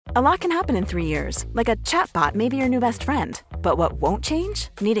A lot can happen in 3 years, like a chatbot may be your new best friend. But what won't change?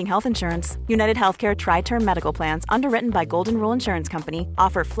 Needing health insurance. United Healthcare Tri-Term Medical Plans, underwritten by Golden Rule Insurance Company,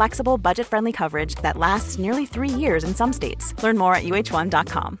 offer flexible, budget-friendly coverage that lasts nearly 3 years in some states. Learn more at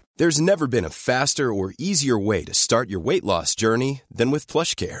uh1.com. There's never been a faster or easier way to start your weight loss journey than with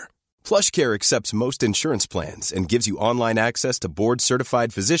PlushCare. PlushCare accepts most insurance plans and gives you online access to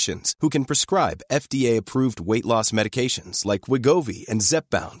board-certified physicians who can prescribe FDA-approved weight loss medications like Wegovy and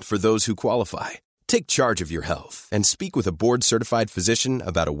Zepbound for those who qualify. Take charge of your health and speak with a board-certified physician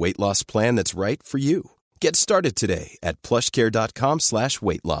about a weight loss plan that's right for you. Get started today at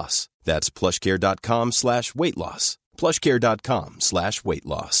plushcare.com/weight loss. That's plushcare.com/weight loss. plushcare.com/weight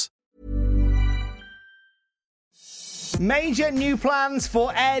loss. Major new plans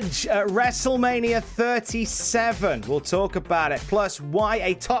for Edge at WrestleMania 37. We'll talk about it. Plus, why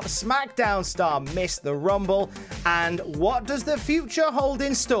a top SmackDown star missed the Rumble. And what does the future hold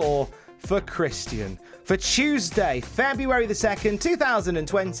in store for Christian? For Tuesday, February the 2nd,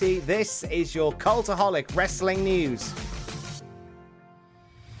 2020, this is your Cultaholic Wrestling News.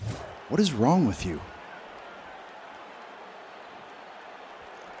 What is wrong with you?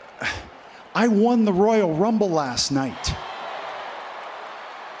 I won the Royal Rumble last night.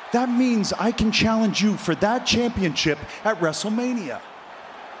 That means I can challenge you for that championship at WrestleMania.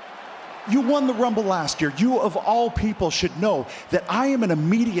 You won the Rumble last year. You, of all people, should know that I am an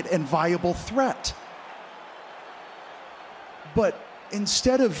immediate and viable threat. But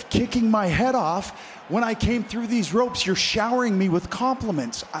instead of kicking my head off when I came through these ropes, you're showering me with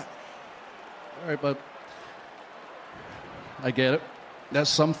compliments. All right, but I get it. That's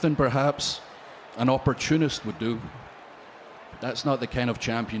something perhaps an opportunist would do. That's not the kind of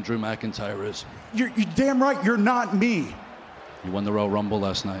champion Drew McIntyre is. You're damn right, you're not me. You won the Royal Rumble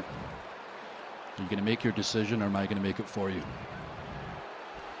last night. Are you going to make your decision, or am I going to make it for you?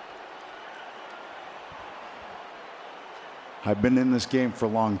 I've been in this game for a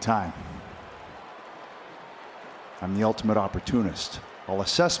long time. I'm the ultimate opportunist. I'll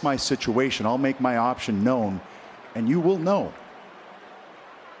assess my situation, I'll make my option known, and you will know.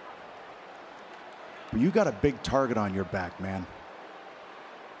 But you got a big target on your back, man.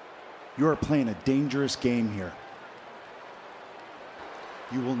 You are playing a dangerous game here.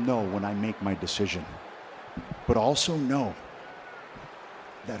 You will know when I make my decision. But also know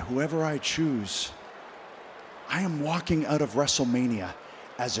that whoever I choose, I am walking out of WrestleMania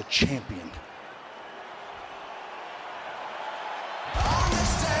as a champion.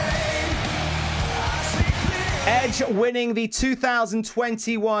 Edge winning the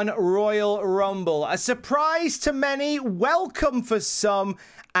 2021 Royal Rumble. A surprise to many, welcome for some,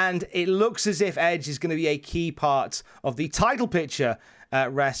 and it looks as if Edge is going to be a key part of the title picture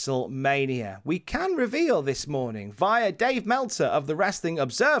at WrestleMania. We can reveal this morning via Dave Meltzer of the Wrestling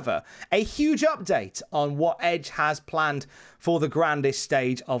Observer a huge update on what Edge has planned for the grandest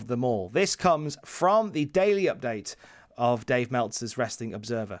stage of them all. This comes from the daily update of Dave Meltzer's Wrestling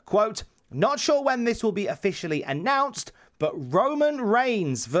Observer. Quote, "Not sure when this will be officially announced, but Roman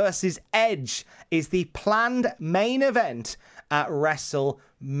Reigns versus Edge is the planned main event at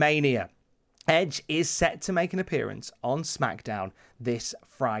WrestleMania. Edge is set to make an appearance on SmackDown this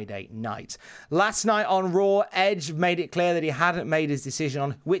Friday night." Last night on Raw, Edge made it clear that he hadn't made his decision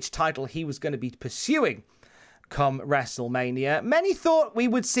on which title he was going to be pursuing come WrestleMania. Many thought we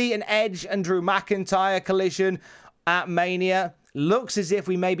would see an Edge and Drew McIntyre collision at Mania. Looks as if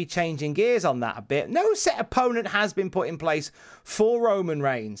we may be changing gears on that a bit. No set opponent has been put in place for Roman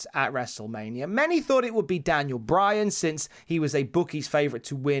Reigns at WrestleMania. Many thought it would be Daniel Bryan, since he was a bookie's favourite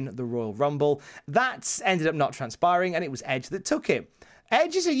to win the Royal Rumble. That ended up not transpiring, and it was Edge that took it.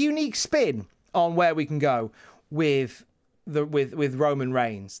 Edge is a unique spin on where we can go with Roman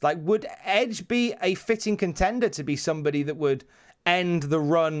Reigns. Like, would Edge be a fitting contender to be somebody that would end the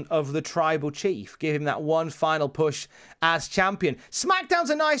run of the tribal chief, give him that one final push as champion? SmackDown's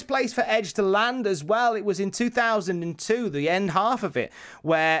a nice place for Edge to land as well. It was in 2002, the end half of it,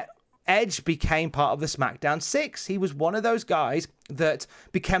 where Edge became part of the SmackDown 6. He was one of those guys that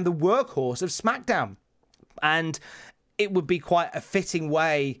became the workhorse of SmackDown. And it would be quite a fitting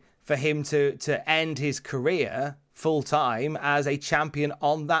way for him to end his career full-time as a champion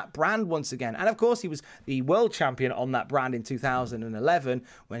on that brand once again. And of course, he was the world champion on that brand in 2011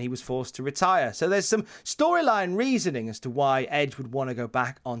 when he was forced to retire. So there's some storyline reasoning as to why Edge would want to go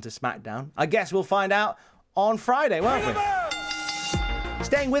back onto SmackDown. I guess we'll find out on Friday, won't we?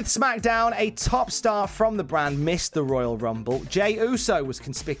 Staying with SmackDown, a top star from the brand missed the Royal Rumble. Jey Uso was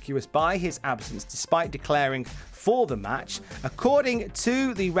conspicuous by his absence despite declaring for the match. According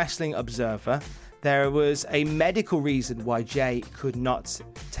to the Wrestling Observer, there was a medical reason why Jey could not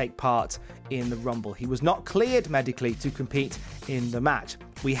take part in the Rumble. He was not cleared medically to compete in the match.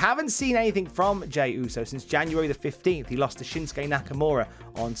 We haven't seen anything from Jey Uso since January the 15th. He lost to Shinsuke Nakamura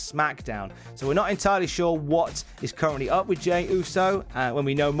on SmackDown. So we're not entirely sure what is currently up with Jey Uso. When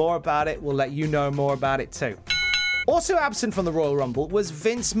we know more about it, we'll let you know more about it too. Also absent from the Royal Rumble was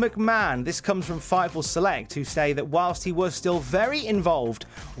Vince McMahon. This comes from Fightful Select, who say that whilst he was still very involved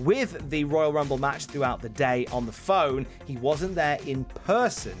with the Royal Rumble match throughout the day on the phone, he wasn't there in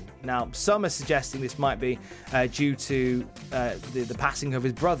person. Now, some are suggesting this might be due to the passing of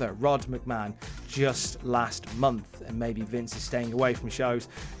his brother, Rod McMahon, just last month, and maybe Vince is staying away from shows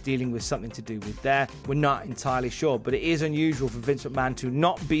dealing with something to do with there. We're not entirely sure, but it is unusual for Vince McMahon to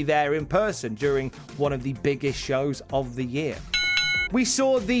not be there in person during one of the biggest shows of the year. We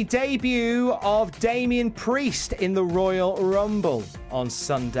saw the debut of Damian Priest in the Royal Rumble on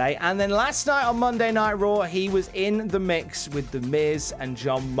Sunday, and then last night on Monday Night Raw, he was in the mix with The Miz and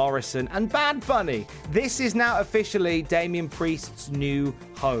John Morrison and Bad Bunny. This is now officially Damian Priest's new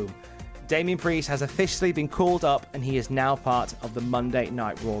home. Damian Priest has officially been called up, and he is now part of the Monday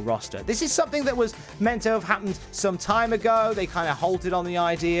Night Raw roster. This is something that was meant to have happened some time ago. They kind of halted on the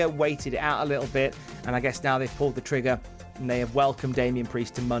idea, waited it out a little bit, and I guess now they've pulled the trigger and they have welcomed Damian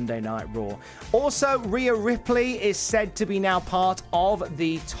Priest to Monday Night Raw. Also, Rhea Ripley is said to be now part of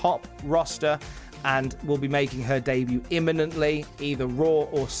the top roster and will be making her debut imminently. Either Raw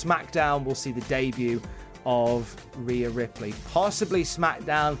or SmackDown will see the debut of Rhea Ripley, possibly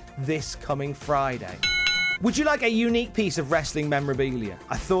SmackDown this coming Friday. Would you like a unique piece of wrestling memorabilia?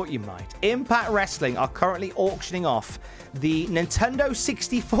 I thought you might. Impact Wrestling are currently auctioning off the Nintendo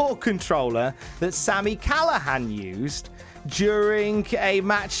 64 controller that Sami Callihan used during a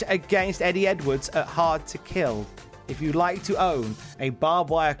match against Eddie Edwards at Hard to Kill. If you'd like to own a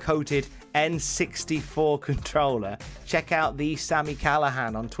barbed wire coated N64 controller, check out the Sami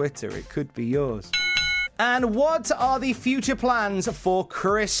Callihan on Twitter. It could be yours. And what are the future plans for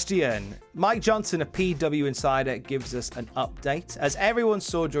Christian? Mike Johnson, a PW Insider, gives us an update. As everyone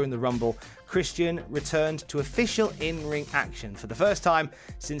saw during the Rumble, Christian returned to official in-ring action for the first time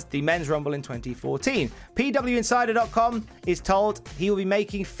since the Men's Rumble in 2014. PWInsider.com is told he will be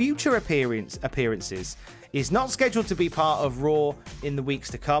making future appearances. Is not scheduled to be part of Raw in the weeks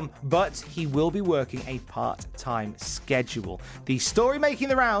to come, but he will be working a part-time schedule. The story making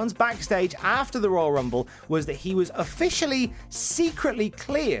the rounds backstage after the Royal Rumble was that he was officially secretly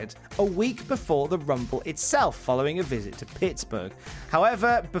cleared a week before the Rumble itself, following a visit to Pittsburgh.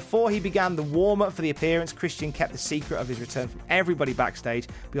 However, before he began the warm-up for the appearance, Christian kept the secret of his return from everybody backstage,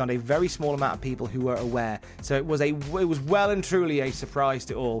 beyond a very small amount of people who were aware. So it was well and truly a surprise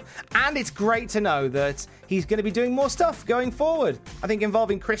to all. And it's great to know that he's going to be doing more stuff going forward. I think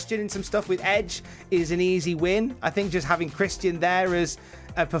involving Christian in some stuff with Edge is an easy win. I think just having Christian there as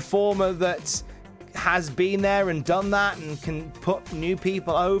a performer that has been there and done that and can put new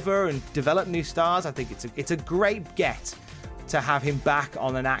people over and develop new stars, I think it's a great get to have him back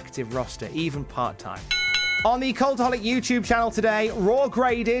on an active roster, even part-time. On the Cultaholic YouTube channel today, Raw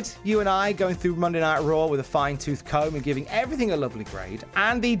graded, you and I going through Monday Night Raw with a fine-tooth comb and giving everything a lovely grade,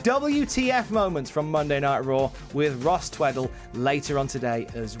 and the WTF moments from Monday Night Raw with Ross Tweddle later on today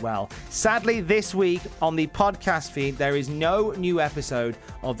as well. Sadly, this week on the podcast feed, there is no new episode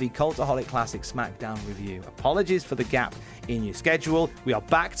of the Cultaholic Classic SmackDown review. Apologies for the gap in your schedule. We are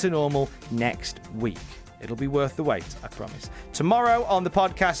back to normal next week. It'll be worth the wait, I promise. Tomorrow on the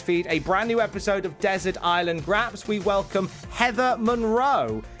podcast feed, a brand new episode of Desert Island Graps. We welcome Heather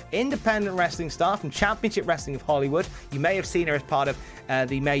Monroe, independent wrestling star from Championship Wrestling of Hollywood. You may have seen her as part of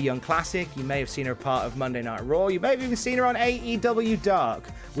the Mae Young Classic. You may have seen her part of Monday Night Raw. You may have even seen her on AEW Dark.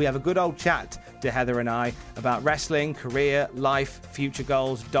 We have a good old chat to Heather and I about wrestling, career, life, future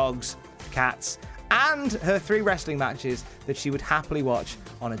goals, dogs, cats, and her 3 wrestling matches that she would happily watch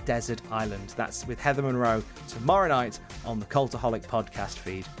on a desert island. That's with Heather Monroe tomorrow night on the Cultaholic podcast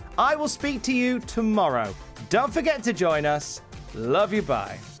feed. I will speak to you tomorrow. Don't forget to join us. Love you,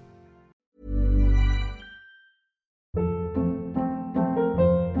 bye.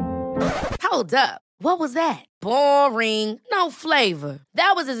 Hold up. What was that? Boring. No flavor.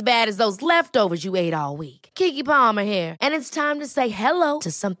 That was as bad as those leftovers you ate all week. Keke Palmer here, and it's time to say hello to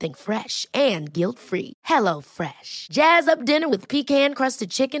something fresh and guilt-free. HelloFresh. Jazz up dinner with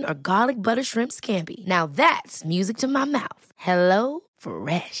pecan-crusted chicken or garlic butter shrimp scampi. Now that's music to my mouth.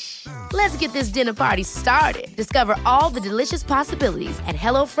 HelloFresh. Let's get this dinner party started. Discover all the delicious possibilities at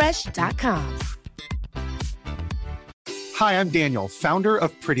HelloFresh.com. Hi, I'm Daniel, founder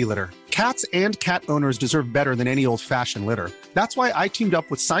of Pretty Litter. Cats and cat owners deserve better than any old-fashioned litter. That's why I teamed up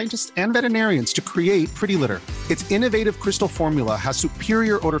with scientists and veterinarians to create Pretty Litter. Its innovative crystal formula has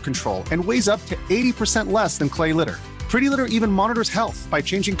superior odor control and weighs up to 80% less than clay litter. Pretty Litter even monitors health by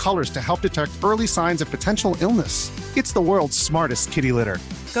changing colors to help detect early signs of potential illness. It's the world's smartest kitty litter.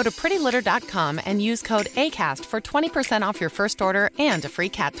 Go to prettylitter.com and use code ACAST for 20% off your first order and a free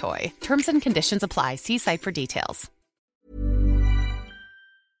cat toy. Terms and conditions apply. See site for details.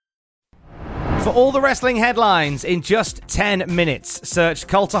 For all the wrestling headlines in just 10 minutes, search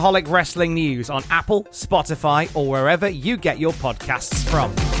Cultaholic Wrestling News on Apple, Spotify, or wherever you get your podcasts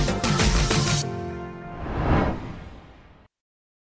from.